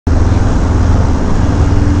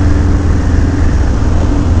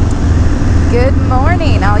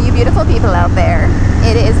morning, all you beautiful people out there.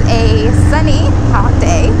 It is a sunny, hot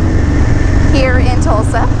day here in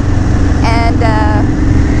Tulsa, and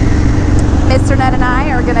Mr. Nutt and I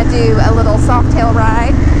are gonna do a little Softail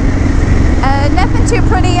ride. Nothing too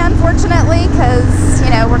pretty, unfortunately, because, you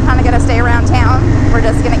know, we're kind of gonna stay around town. We're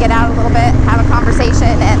just gonna get out a little bit, have a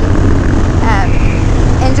conversation, and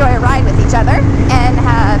enjoy a ride with each other, and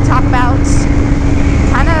talk about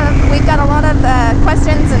we've got a lot of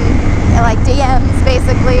questions and like DMs,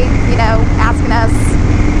 basically, you know, asking us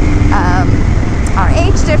our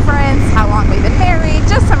age difference, how long we've been married,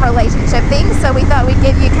 just some relationship things. So we thought we'd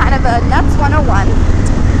give you kind of a Nuts 101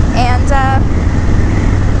 and,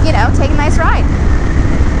 you know, take a nice ride.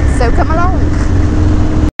 So come along.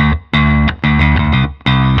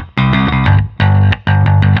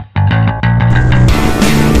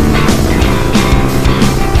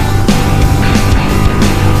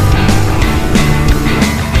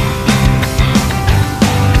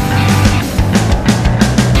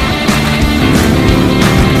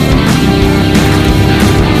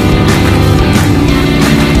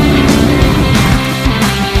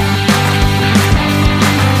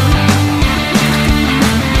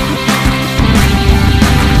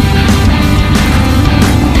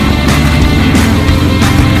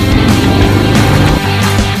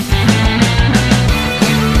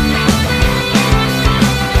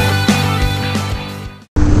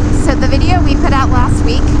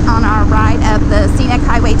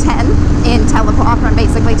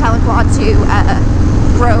 To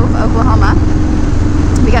Grove, Oklahoma.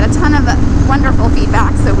 We got a ton of wonderful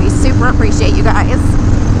feedback, so we super appreciate you guys.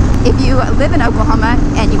 If you live in Oklahoma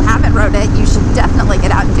and you haven't rode it, you should definitely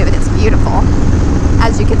get out and do it. It's beautiful,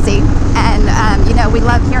 as you can see. And you know, we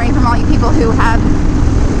love hearing from all you people who have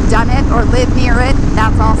done it or live near it.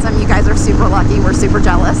 That's awesome. You guys are super lucky. We're super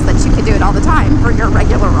jealous that you can do it all the time for your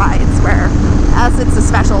regular rides, where us, it's a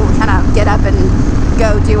special kind of get up and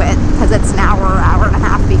go do it, because it's an hour and a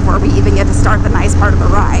half before we even get to start the nice part of the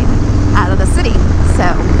ride out of the city. So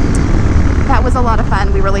that was a lot of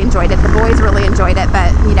fun. We really enjoyed it. The boys really enjoyed it,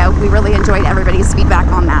 but you know, we really enjoyed everybody's feedback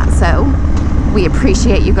on that. So we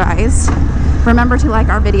appreciate you guys. Remember to like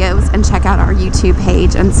our videos and check out our YouTube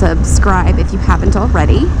page and subscribe if you haven't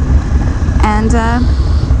already. And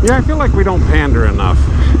yeah, I feel like we don't pander enough.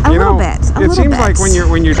 A little bit. It seems like when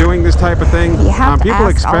you're doing this type of thing, people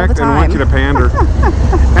expect and want you to pander.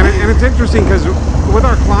 and it's interesting because with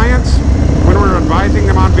our clients, when we're advising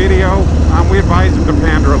them on video, we advise them to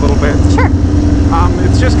pander a little bit. Sure.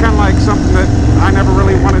 It's just kind of like something that I never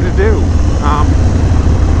really wanted to do.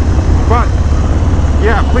 But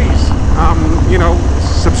yeah, please, you know,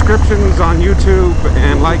 subscriptions on YouTube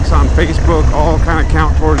and likes on Facebook all kind of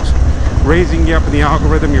count towards raising you up in the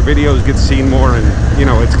algorithm. Your videos get seen more, and you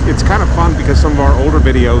know, it's kind of fun because some of our older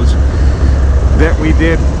videos that we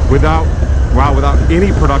did without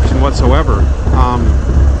any production whatsoever,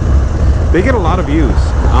 they get a lot of views.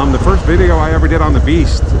 The first video I ever did on the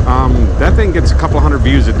Beast, that thing gets a couple hundred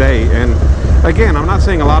views a day. And again, I'm not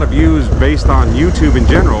saying a lot of views based on YouTube in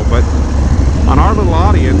general, but on our little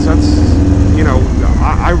audience, that's, you know,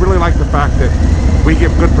 I really like the fact that we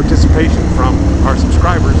get good participation from our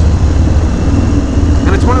subscribers.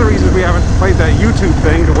 And it's one of the reasons we haven't played that YouTube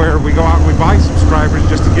thing, to where we go out and we buy subscribers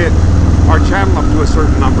just to get our channel up to a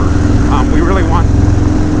certain number. We really want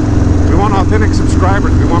authentic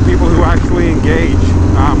subscribers. We want people who actually engage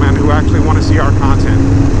and who actually want to see our content.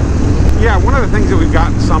 Yeah, one of the things that we've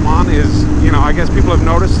gotten some on is, you know, I guess people have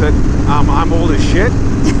noticed that I'm old as shit.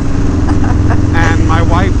 And my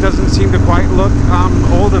wife doesn't seem to quite look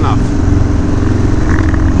old enough.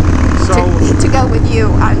 So to go with you,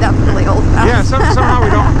 I'm definitely old enough. Yeah, somehow we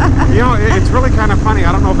don't. You know, it's really kind of funny.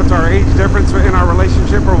 I don't know if it's our age difference in our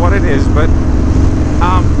relationship or what it is, but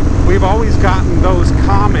we've always gotten those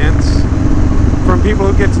comments from people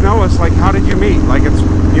who get to know us, like, how did you meet? Like, it's,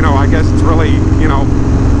 you know, I guess it's really, you know,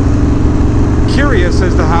 curious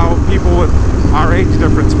as to how people with our age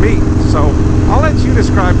difference meet. So I'll let you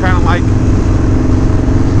describe kind of like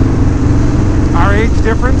our age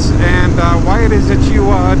difference and why it is that you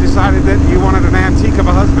decided that you wanted an antique of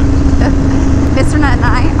a husband. Mr. Nutt and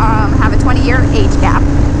I have a 20-year age gap.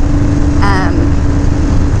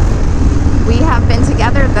 We have been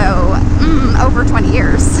together, though, over 20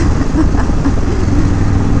 years.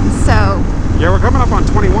 So yeah, we're coming up on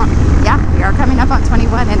 21. Yeah, we are coming up on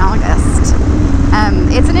 21 in August.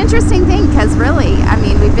 It's an interesting thing because really, I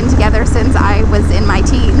mean, we've been together since I was in my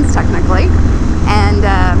teens, technically, and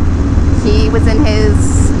he was in his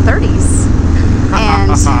 30s.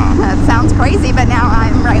 And that sounds crazy, but now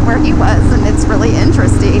I'm right where he was, and it's really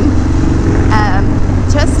interesting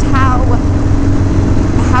just how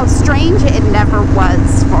how strange it never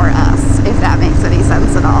was for us, if that makes any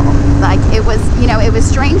sense at all. Like, it was, you know, it was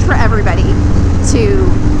strange for everybody to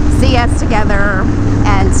see us together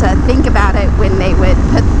and to think about it when they would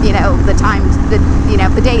put, you know, the time, you know,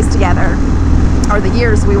 the days together, or the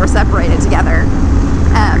years we were separated together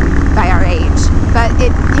by our age. But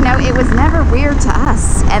it, you know, it was never weird to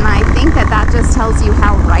us, and I think that that just tells you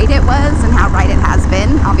how right it was and how right it has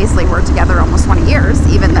been. Obviously, we're together almost 20 years,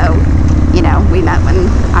 even though, you know, we met when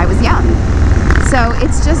I was young. So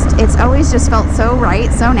it's always just felt so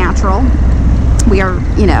right, so natural. We are,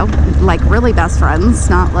 you know, like really best friends,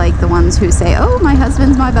 not like the ones who say, oh, my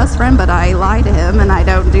husband's my best friend, but I lie to him and I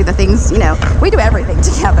don't do the things, you know. We do everything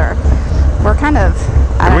together. We're kind of,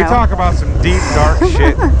 I don't know. We talk about some deep, dark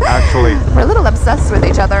shit, actually. We're a little obsessed with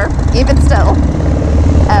each other, even still,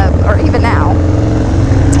 or even now,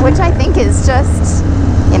 which I think is just,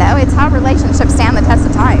 you know, it's how relationships stand the test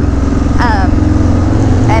of time.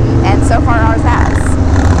 And so far ours has.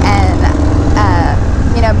 And,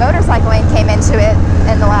 you know, motorcycling came into it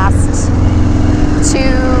in the last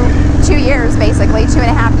two years, basically,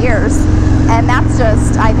 2.5 years. And that's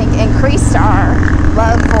just, I think, increased our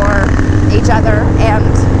love for each other and,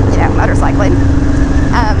 you know, motorcycling.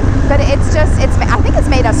 But it's just, I think it's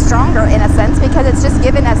made us stronger in a sense, because it's just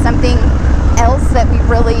given us something else that we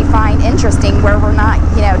really find interesting, where we're not,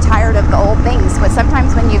 you know, tired of the old things. But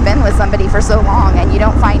sometimes when you've been with somebody for so long and you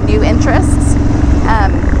don't find new interests,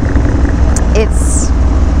 it's,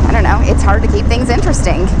 I don't know, it's hard to keep things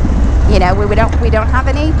interesting. You know, we don't have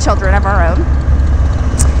any children of our own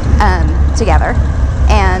together,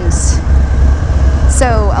 and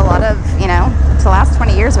so a lot of, you know, the last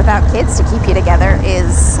 20 years without kids to keep you together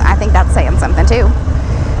is, I think that's saying something too.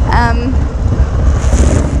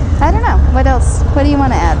 I don't know. What else? What do you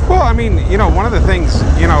want to add? Well, I mean, you know, one of the things,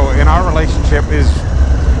 you know, in our relationship is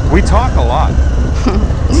we talk a lot.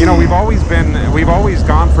 You know, we've always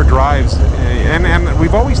gone for drives, and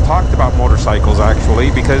we've always talked about motorcycles,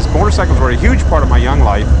 actually, because motorcycles were a huge part of my young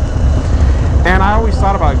life. And I always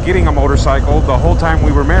thought about getting a motorcycle the whole time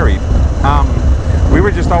we were married. We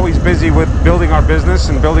were just always busy with building our business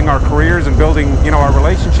and building our careers and building, you know, our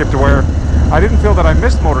relationship, to where I didn't feel that I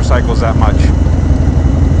missed motorcycles that much.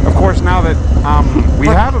 Of course, now that we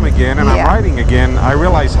have them again and I'm riding again, I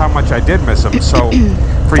realize how much I did miss them. So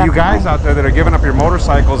for you guys out there that are giving up your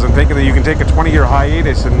motorcycles and thinking that you can take a 20-year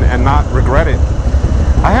hiatus and not regret it,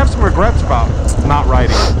 I have some regrets about not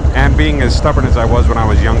riding and being as stubborn as I was when I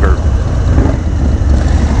was younger.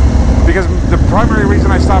 Because the primary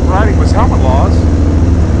reason I stopped riding was helmet laws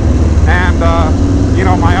and, you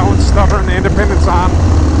know, my own stubborn independence on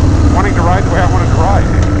wanting to ride the way I wanted to ride.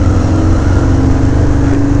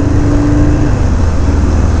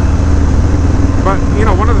 But, you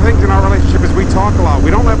know, one of the things in our relationship is we talk a lot. We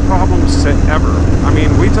don't let problems sit ever. I mean,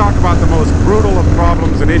 we talk about the most brutal of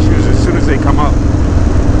problems and issues as soon as they come up.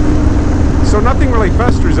 So nothing really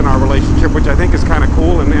festers in our relationship, which I think is kind of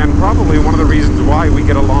cool, and probably one of the reasons why we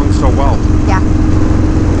get along so well. Yeah,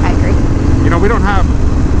 I agree. You know, we don't have,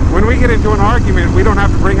 when we get into an argument, we don't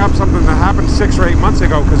have to bring up something that happened 6 or 8 months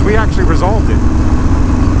ago, because we actually resolved it.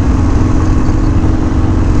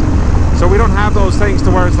 So we don't have those things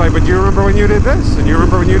to where it's like, but you remember when you did this, and you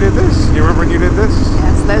remember when you did this, and you remember when you did this.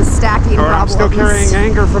 Yes, those stacking or problems. I'm still carrying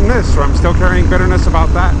anger from this, or I'm still carrying bitterness about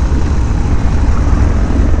that.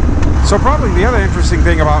 So probably the other interesting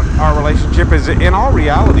thing about our relationship is, in all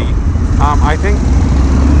reality, I think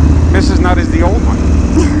Mrs. Nutt is the old one.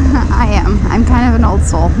 I am. I'm kind of an old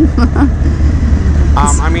soul.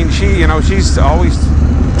 I mean, she's always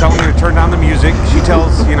telling me to turn down the music. She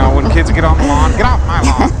tells, you know, when kids get on the lawn, get off my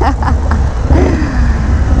lawn.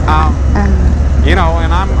 You know,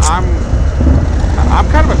 and I'm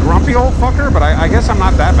kind of a grumpy old fucker, but I guess I'm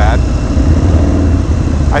not that bad.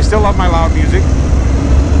 I still love my loud music.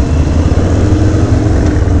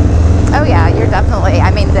 Oh yeah, you're definitely,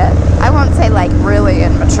 I mean, I won't say like really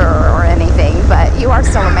immature or anything, but you are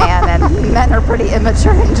still a man, and men are pretty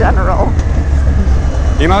immature in general.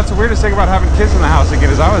 You know, that's the weirdest thing about having kids in the house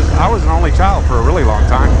again, is I was an only child for a really long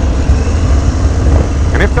time.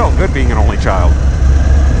 And it felt good being an only child.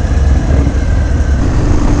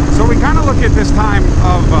 So we kind of look at this time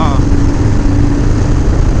of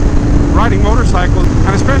riding motorcycles,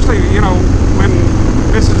 and especially, you know, when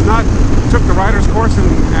Mrs. Nutt took the rider's course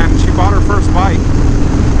and she bought her first bike,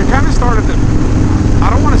 it kind of started, I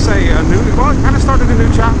don't want to say a new, well, it kind of started a new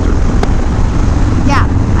chapter. Yeah,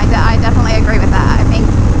 I definitely agree with that.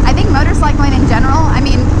 I think motorcycling in general, I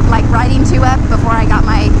mean, like riding 2-up before I got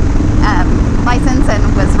my license and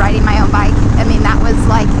was riding my own bike, I mean, that was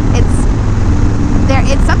like, it's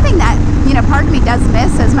something that, you know, part of me does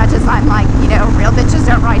miss, as much as I'm like, you know, real bitches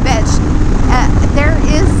don't ride bitch. There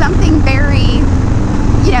is something very,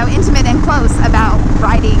 you know, intimate and close about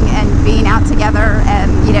riding and being out together and,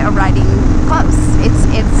 you know, riding close. It's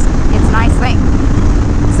a nice thing.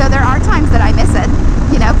 So there are times that I miss it,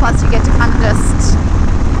 you know, plus you get to kind of just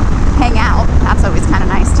hang out. That's always kind of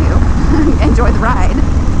nice too. Enjoy the ride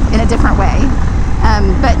in a different way.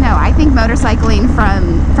 But no, I think motorcycling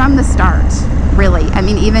from the start, really, I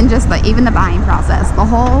mean, even the buying process, the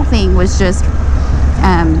whole thing was just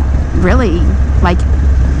really like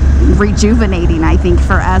rejuvenating, I think,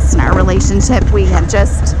 for us and our relationship. We had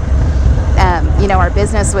just you know, our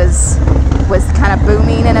business was kind of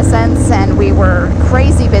booming in a sense, and we were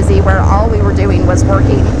crazy busy where all we were doing was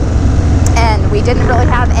working, and we didn't really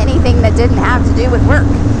have anything that didn't have to do with work.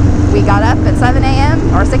 We got up at 7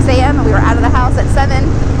 a.m. or 6 a.m. and we were out of the house at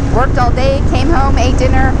 7, worked all day, came home, ate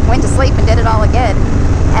dinner, went to sleep, and did it all again.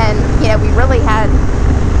 And, you know, we really had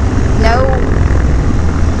no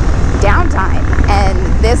downtime,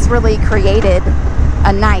 and this really created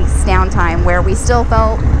a nice downtime where we still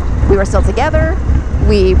felt we were still together,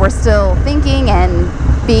 we were still thinking and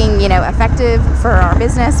being, you know, effective for our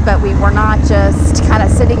business, but we were not just kind of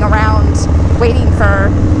sitting around waiting for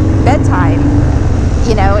bedtime.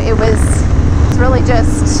 You know, it was really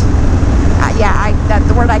just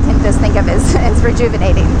the word I can just think of is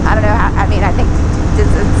rejuvenating. I don't know how, I mean, I think, does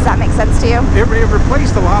that make sense to you? It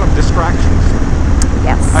replaced a lot of distractions.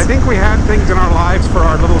 Yes. I think we had things in our lives for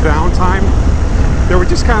our little downtime. There were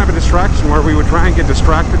just kind of a distraction where we would try and get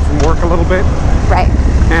distracted from work a little bit. Right.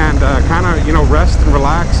 And kind of, you know, rest and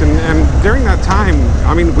relax. And during that time,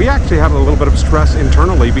 I mean, we actually had a little bit of stress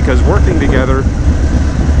internally because working together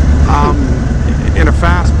in a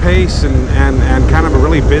fast pace and kind of a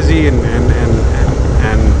really busy and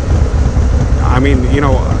I mean, you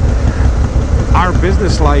know, our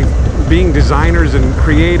business life, being designers and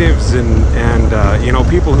creatives and you know,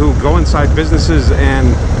 people who go inside businesses, and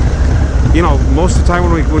you know, most of the time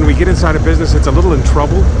when we get inside a business, it's a little in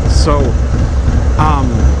trouble. So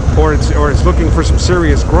or it's looking for some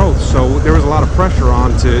serious growth. So there was a lot of pressure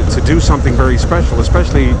on to do something very special,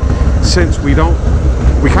 especially since we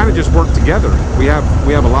kind of just work together. We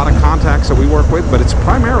have a lot of contacts that we work with, but it's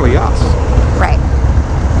primarily us. Right.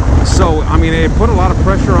 So I mean, it put a lot of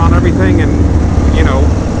pressure on everything, and you know,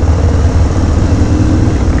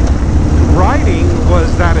 riding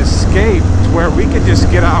was that escape to where we could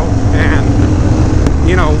just get out and,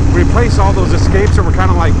 you know, replace all those escapes that were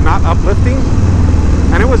kind of like not uplifting.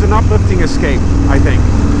 And it was an uplifting escape, I think.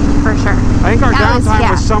 For sure. I think our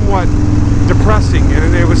downtime was somewhat depressing,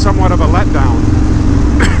 and it was somewhat of a letdown.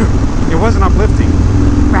 It wasn't uplifting.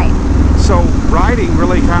 Right. So riding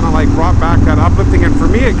really kind of like brought back that uplifting, and for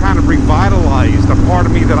me it kind of revitalized a part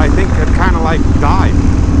of me that I think had kind of like died.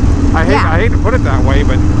 I hate to put it that way,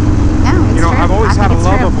 but you know, true. I've always had a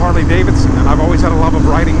love of Harley Davidson, and I've always had a love of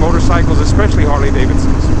riding motorcycles, especially Harley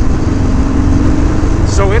Davidsons.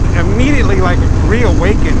 So it immediately like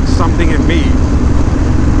reawakened something in me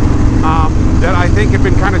that I think had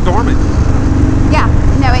been kind of dormant. Yeah,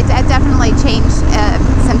 no, it definitely changed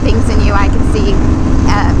some things in you. I can see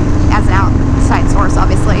as an outside source,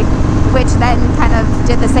 obviously, which then kind of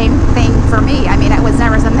did the same thing for me. I mean, it was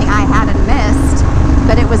never something I hadn't missed,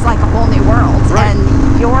 but it was like a whole new world. Right. And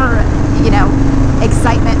your, you know,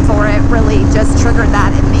 excitement for it really just triggered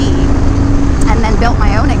that in me, and then built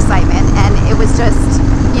my own excitement. And it was just,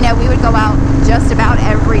 you know, we would go out just about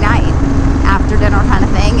every night after dinner kind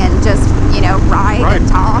of thing, and just, you know, ride and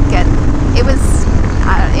talk, and it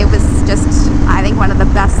was just, I think, one of the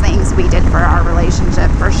best things we did for our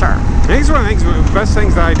relationship, for sure. I think it's one of the best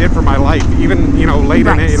things that I did for my life, even, you know, late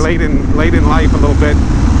in life a little bit,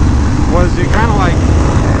 was it kind of like,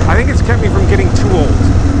 I think it's kept me from getting too old.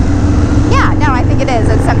 Yeah, no, I think it is.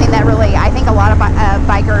 It's something that really, I think a lot of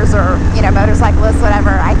bikers or, you know, motorcyclists,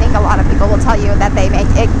 whatever, I think a lot of people will tell you that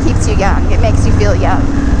it keeps you young. It makes you feel young,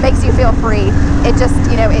 makes you feel free. It just,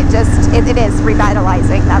 you know, it is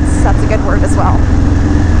revitalizing. That's a good word as well.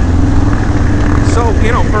 So,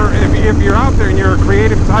 you know, if you're out there and you're a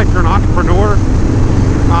creative type, you're an entrepreneur,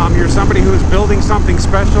 you're somebody who's building something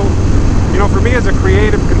special, you know, for me as a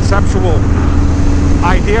creative, conceptual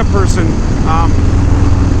idea person,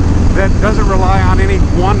 that doesn't rely on any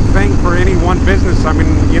one thing for any one business. I mean,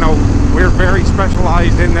 you know, we're very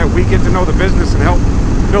specialized in that we get to know the business and help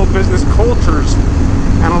build business cultures,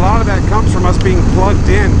 and a lot of that comes from us being plugged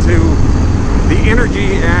into the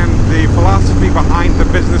energy and the philosophy behind the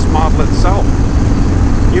business model itself.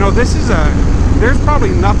 You know, there's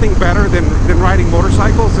probably nothing better than riding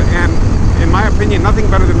motorcycles, and in my opinion, nothing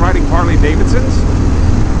better than riding Harley Davidsons,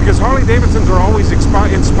 because Harley Davidsons are always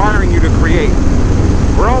inspiring you to create.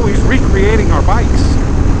 We're always recreating our bikes,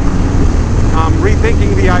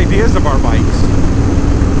 rethinking the ideas of our bikes.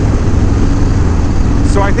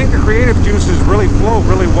 So I think the creative juices really flow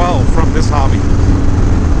really well from this hobby.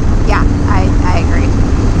 Yeah, I agree.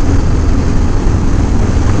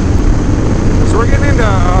 So we're getting into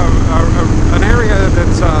an area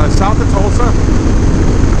that's south of Tulsa,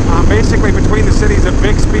 basically between the cities of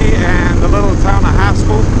Bixby and the little town of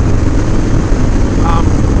Haskell.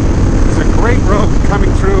 It's a great road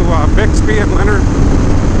coming through Bixby and Leonard.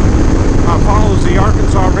 Follows the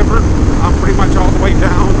Arkansas River pretty much all the way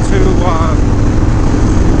down to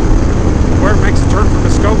where it makes a turn from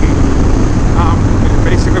Muskogee.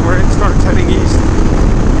 Basically where it starts heading east.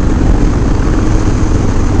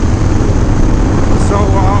 So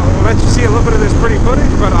let you see a little bit of this pretty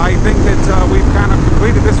footage, but I think that we've kind of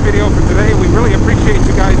completed this video for today. We really appreciate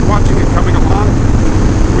you guys watching and coming along.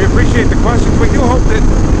 We appreciate the questions. We do hope that,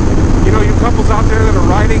 you know, you couples out there that are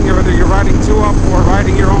riding, or whether you're riding two-up or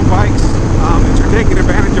riding your own bikes, that you're taking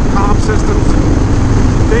advantage of comp systems,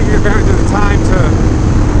 taking advantage of the time to,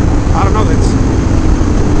 I don't know, that's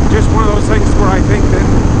just one of those things where I